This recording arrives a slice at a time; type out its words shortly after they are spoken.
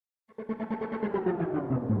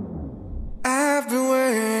I've been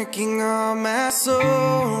working on my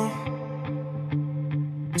soul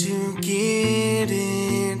to get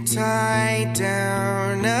it tied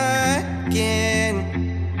down again.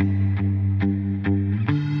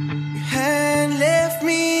 You had left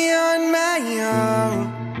me on my own.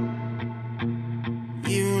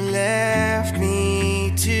 You left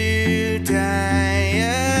me to die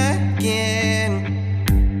again.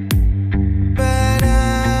 But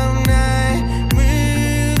I'm not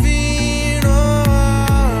moving on.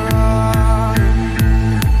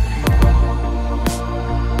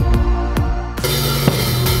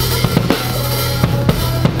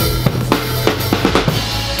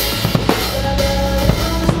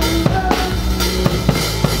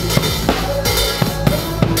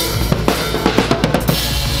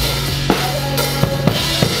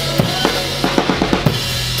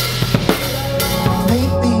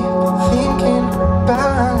 Lately, thinking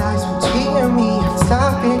about our lives between me and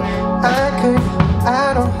stopping.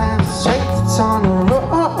 I don't have the strength, it's on a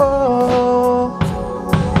roll.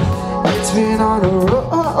 It's been on a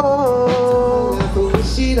roll. Left on the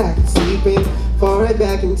sheet, I can sleep in. Fall right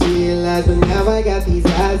back into your lies, but now I got these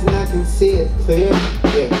eyes and I can see it clear.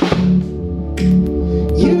 Yeah.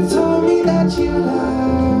 You told me that you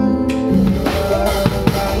loved me.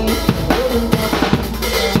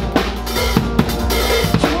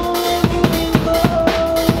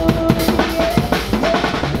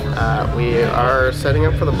 We are setting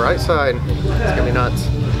up for the Brightside. It's gonna be nuts.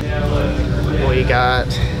 We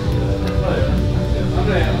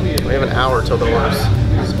have an hour till doors,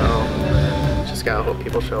 so just gotta hope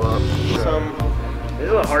people show up. This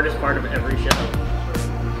is the hardest part of every show.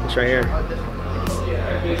 It's right here.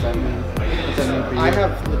 I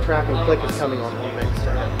have the track and click is coming on home mix,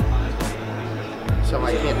 so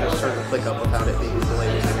I can't just turn the click up without it being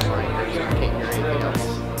delayed in my ears. I can't hear anything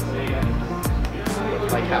else.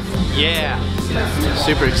 Yeah,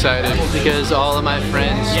 super excited because all of my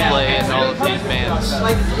friends play in all of these bands.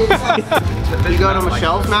 You go to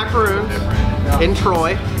Michelle's Macaroons in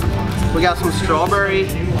Troy. We got some strawberry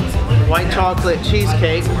white chocolate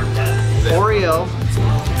cheesecake, Oreo,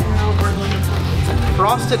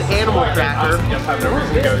 frosted animal cracker,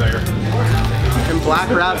 and black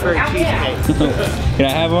raspberry cheesecake. Can I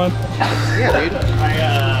have one? Yeah, dude.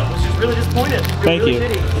 I was just really disappointed. Thank you.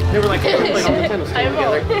 They were like, we're playing on the tennis team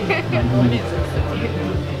together. You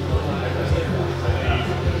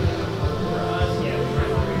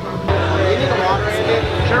need a water, Andy?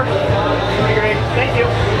 Sure. That'd be great. Thank you.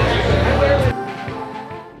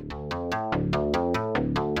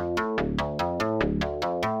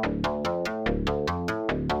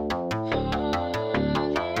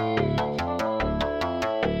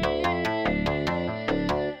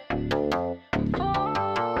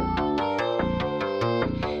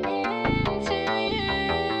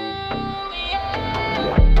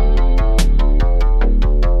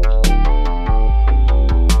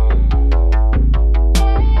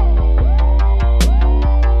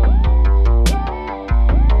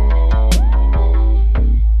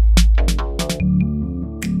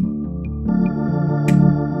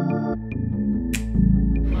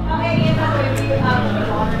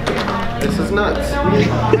 This is nuts.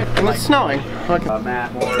 And it's snowing. Look.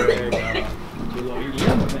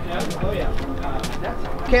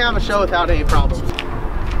 Can't have a show without any problems.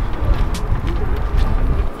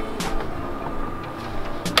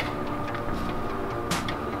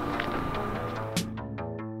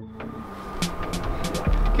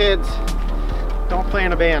 Kids, don't play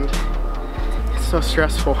in a band. It's so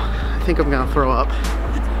stressful. I think I'm gonna throw up.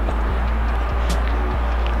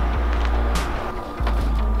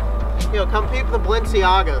 Yo, come peep the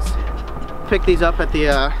Balenciagas. Picked these up at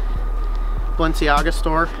the Balenciaga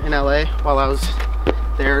store in LA while I was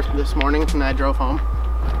there this morning and I drove home.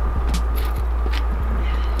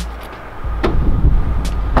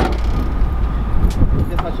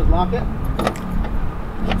 Guess I should lock it.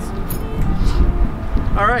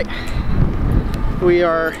 All right, we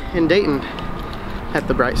are in Dayton at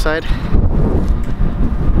the Brightside.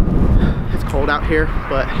 It's cold out here,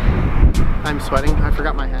 but I'm sweating. I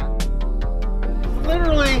forgot my hat.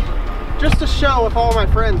 Literally just a show with all my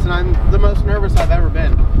friends, and I'm the most nervous I've ever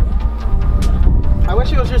been. I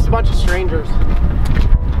wish it was just a bunch of strangers,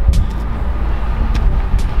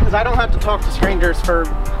 because I don't have to talk to strangers for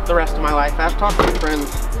the rest of my life. I have to talk to my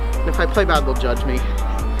friends, and if I play bad, they'll judge me.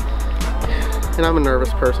 And I'm a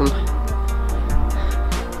nervous person.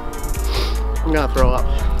 I'm gonna throw up.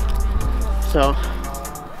 So,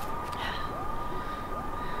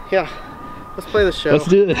 yeah, let's play the show. Let's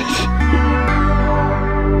do this.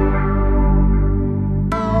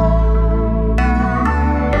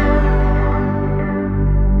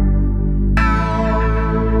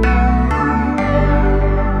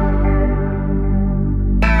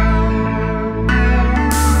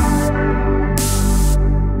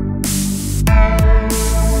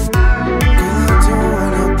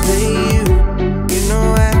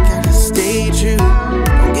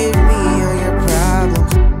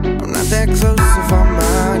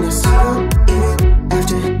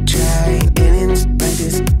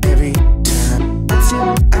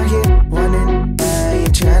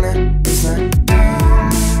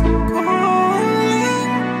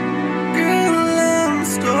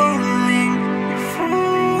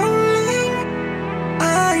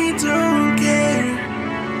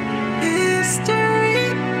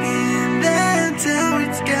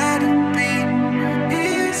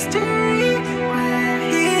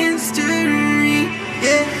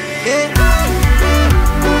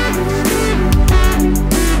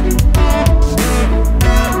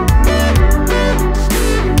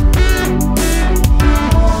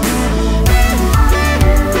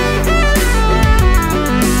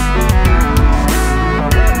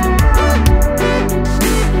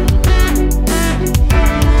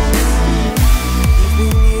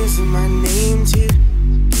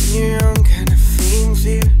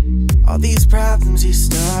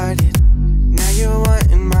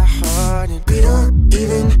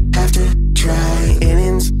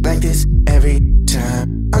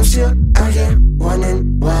 still out here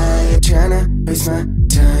wondering why you're tryna waste my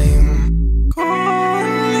time.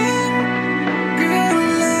 Calling,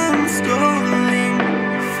 girl, I'm stalling,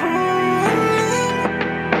 falling.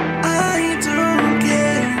 I don't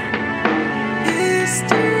care.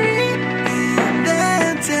 History,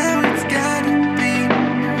 that's how it's gotta be.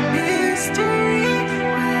 History,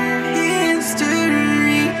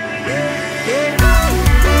 history. Yeah.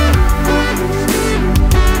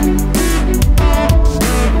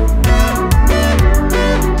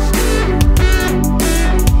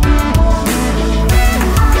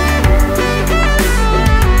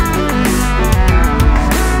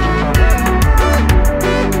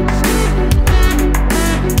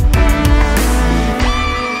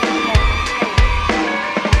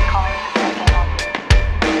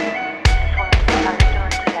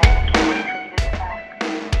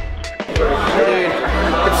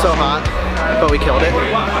 So hot, but we killed it.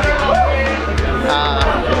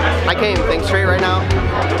 I can't even think straight right now.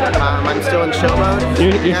 I'm still in chill mode.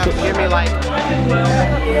 You have to give me like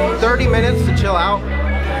 30 minutes to chill out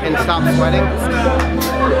and stop sweating.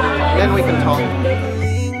 Then we can talk.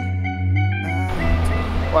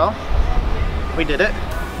 Well, we did it.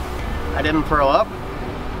 I didn't throw up.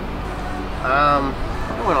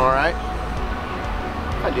 It went alright.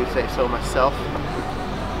 I do say so myself.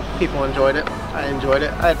 People enjoyed it. I enjoyed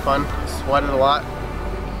it. I had fun. Sweated a lot.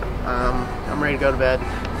 I'm ready to go to bed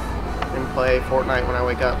and play Fortnite when I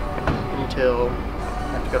wake up until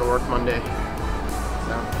I have to go to work Monday.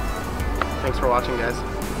 So, thanks for watching, guys.